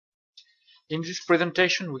In this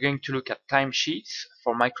presentation, we're going to look at timesheets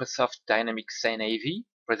for Microsoft Dynamics NAV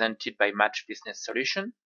presented by Match Business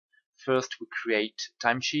Solution. First, we create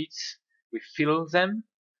timesheets, we fill them,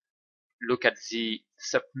 look at the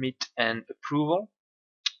submit and approval.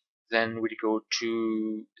 Then we'll go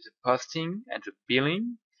to the posting and the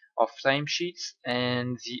billing of timesheets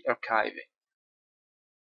and the archiving.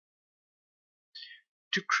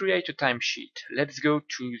 To create a timesheet, let's go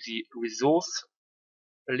to the resource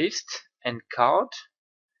list and card.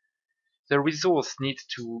 The resource needs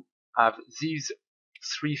to have these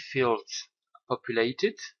three fields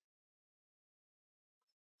populated.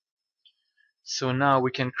 So now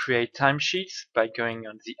we can create timesheets by going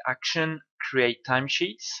on the action, create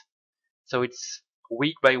timesheets. So it's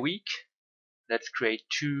week by week. Let's create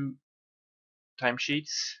 2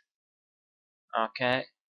 timesheets. Okay.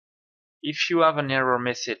 If you have an error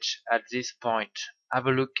message at this point, have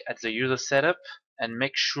a look at the user setup and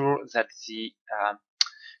make sure that the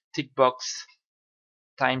tick box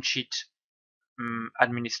timesheet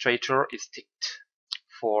administrator is ticked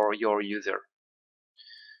for your user.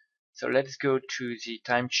 So let's go to the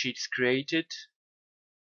timesheets created,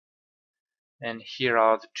 and here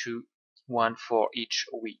are the 2, one for each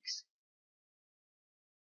week.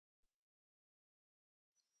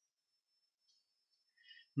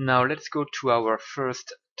 Now let's go to our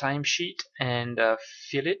first timesheet and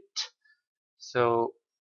fill it. So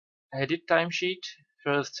edit timesheet.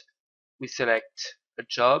 First we select a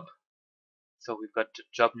job. So we've got the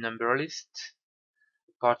job number list,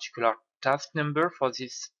 a particular task number for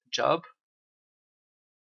this job.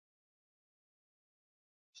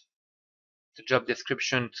 The job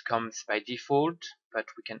description comes by default, but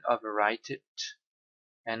we can overwrite it,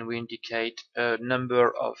 and we indicate a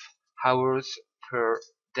number of hours per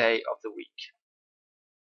day of the week.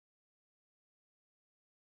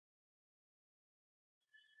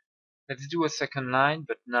 Let's do a second line,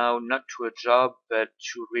 but now not to a job, but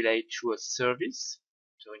to relate to a service.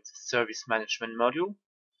 So in the service management module,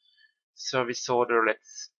 service order,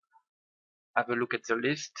 let's have a look at the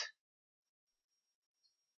list.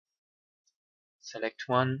 Select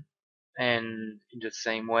one, and in the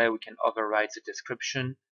same way we can override the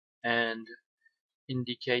description and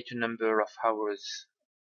indicate a number of hours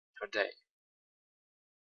per day.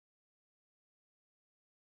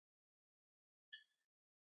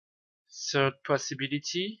 Third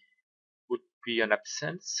possibility would be an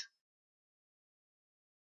absence.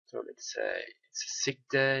 So let's say it's a sick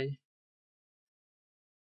day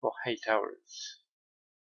for 8 hours.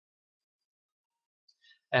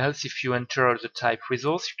 Else, if you enter the type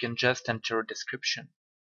resource, you can just enter a description.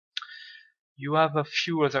 You have a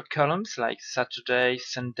few other columns like Saturday,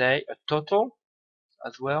 Sunday, a total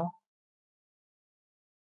as well.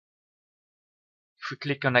 If we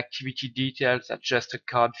click on activity details, that's just a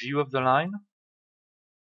card view of the line.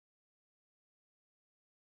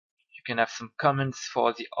 You can have some comments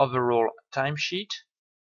for the overall timesheet.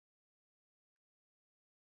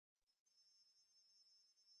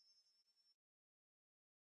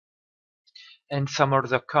 And some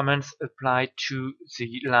other comments apply to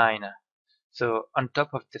the line. So on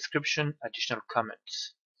top of description, additional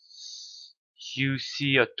comments. You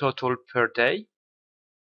see a total per day.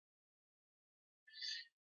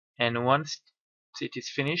 And once it is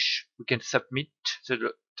finished, we can submit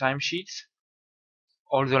the timesheets,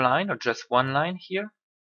 all the line or just one line here,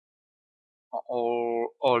 or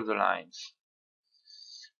all the lines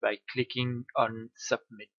by clicking on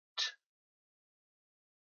submit.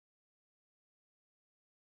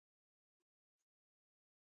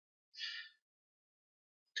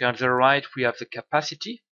 To the right, we have the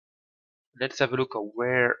capacity. Let's have a look at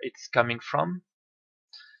where it's coming from.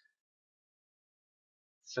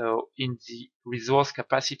 So in the resource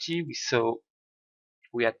capacity, we saw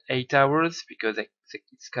we had 8 hours because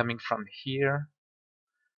it's coming from here.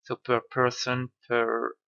 So per person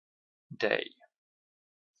per day.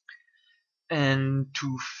 And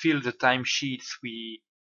to fill the timesheets, we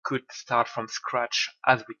could start from scratch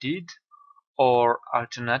as we did, or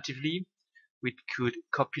alternatively, we could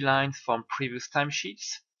copy lines from previous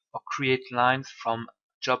timesheets or create lines from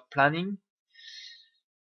job planning.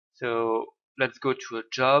 So let's go to a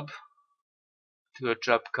job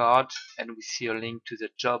card, and we see a link to the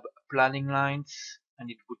job planning lines,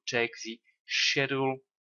 and it would take the schedule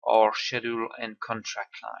or schedule and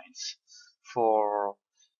contract lines for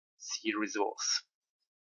the resource.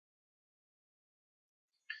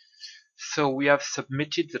 So we have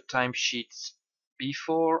submitted the timesheets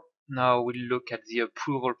before. Now we'll look at the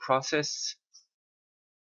approval process,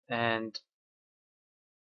 and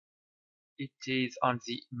it is on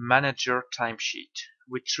the manager timesheet,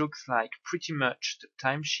 which looks like pretty much the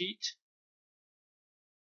timesheet,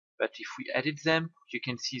 But if we edit them, you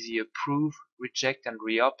can see the approve, reject, and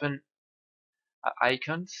reopen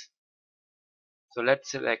icons. So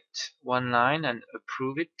let's select one line and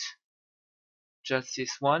approve it, just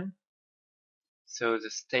this one. So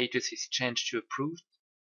the status is changed to approved.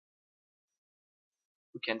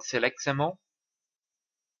 We can select them all.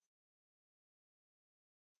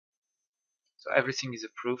 So everything is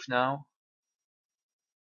approved now.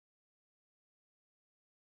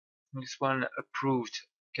 This one approved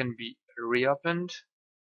can be reopened.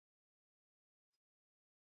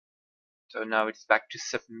 So now it's back to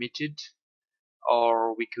submitted,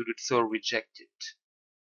 or we could also reject it.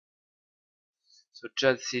 So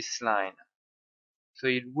just this line. So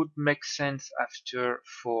it would make sense after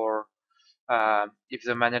for if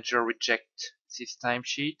the manager rejects this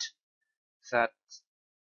timesheet, that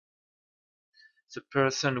the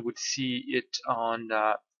person would see it on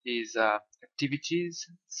his activities.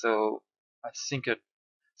 So I think a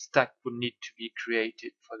stack would need to be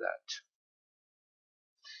created for that.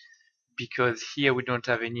 Because here we don't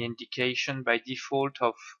have any indication by default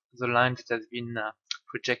of the line that has been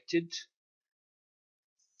rejected.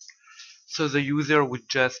 So the user would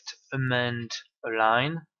just amend a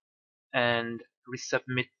line and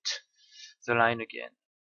resubmit the line again.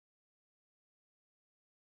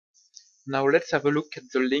 Now let's have a look at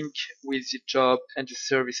the link with the job and the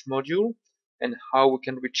service module and how we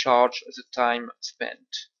can recharge the time spent.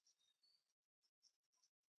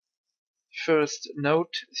 First,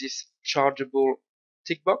 note this chargeable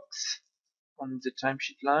tick box on the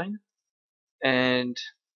timesheet line, and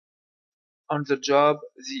on the job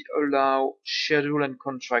the allow schedule and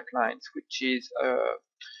contract lines, which is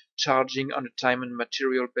charging on a time and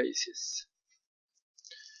material basis.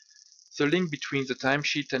 The link between the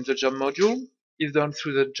timesheet and the job module is done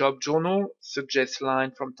through the job journal suggest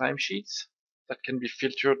line from timesheets that can be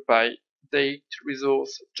filtered by date,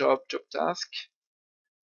 resource, job task.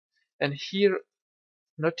 And here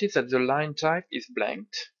notice that the line type is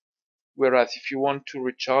blanked, whereas if you want to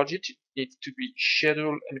recharge it, it needs to be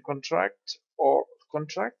schedule and contract or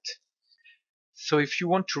contract. So if you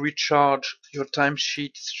want to recharge your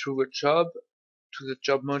timesheets through a job to the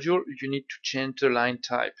job module, you need to change the line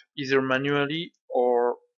type, either manually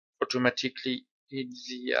or automatically in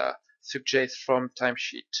the suggest from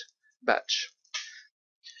timesheet batch.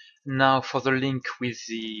 Now for the link with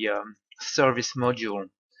the service module.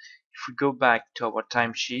 If we go back to our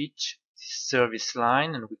timesheet service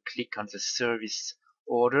line and we click on the service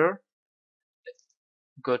order,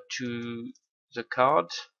 go to the card,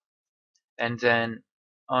 and then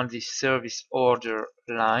on the service order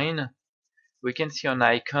line we can see an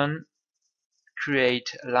icon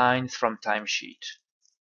create lines from timesheet.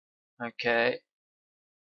 Okay,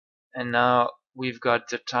 and now we've got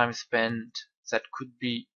the time spent that could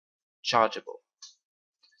be chargeable.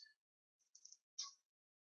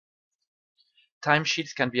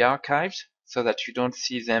 Timesheets can be archived so that you don't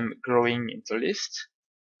see them growing in the list.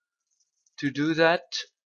 To do that,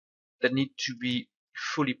 they need to be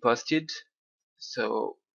fully posted.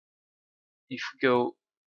 So if we go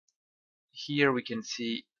here, we can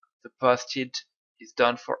see the posted is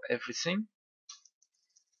done for everything.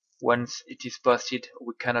 Once it is posted,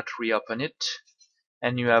 we cannot reopen it,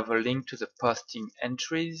 and you have a link to the posting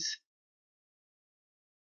entries.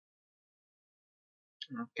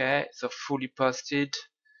 Okay, so fully posted,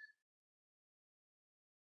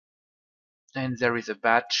 and there is a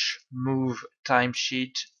batch move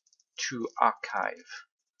timesheet to archive.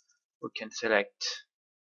 We can select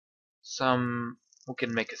some, we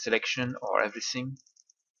can make a selection or everything.